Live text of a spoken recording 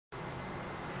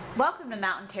Welcome to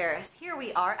Mountain Terrace. Here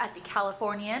we are at the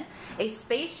Californian, a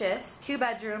spacious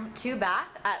 2-bedroom, 2-bath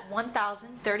at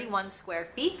 1,031 square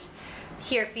feet.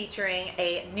 Here featuring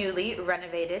a newly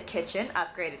renovated kitchen,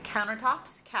 upgraded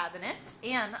countertops, cabinets,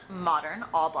 and modern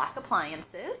all-black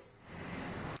appliances.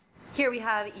 Here we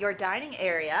have your dining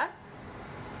area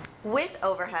with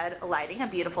overhead lighting, a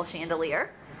beautiful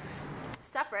chandelier,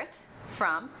 separate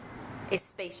from a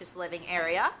spacious living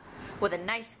area with a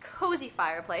nice cozy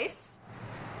fireplace,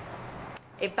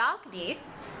 a balcony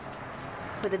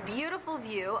with a beautiful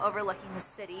view overlooking the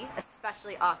city,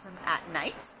 especially awesome at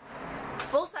night.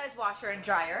 Full-size washer and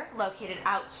dryer located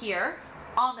out here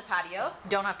on the patio.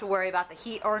 Don't have to worry about the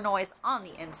heat or noise on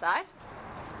the inside.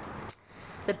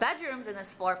 The bedrooms in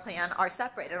this floor plan are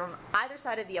separated on either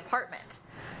side of the apartment.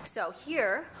 So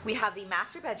here we have the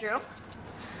master bedroom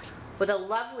with a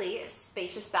lovely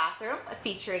spacious bathroom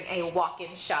featuring a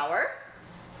walk-in shower.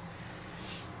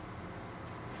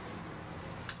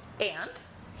 And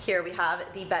here we have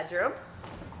the bedroom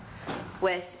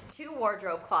with 2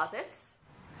 wardrobe closets.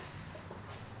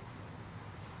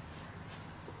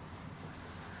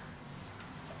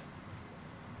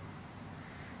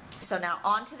 So now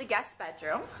on to the guest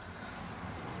bedroom.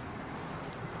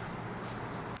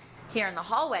 Here in the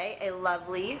hallway, a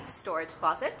lovely storage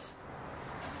closet.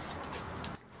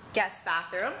 Guest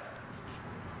bathroom,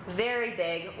 very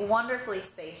big, wonderfully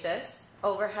spacious,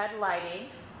 overhead lighting,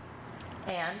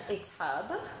 and a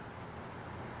tub.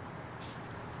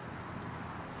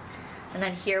 And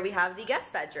then here we have the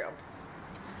guest bedroom.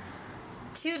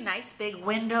 2 nice big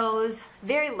windows,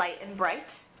 very light and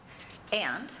bright.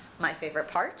 And my favorite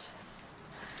part,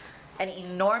 an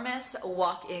enormous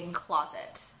walk-in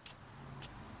closet.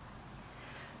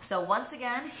 So once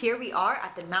again, here we are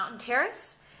at the Mountain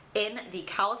Terrace in the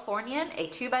Californian, a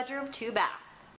 2-bedroom, 2-bath.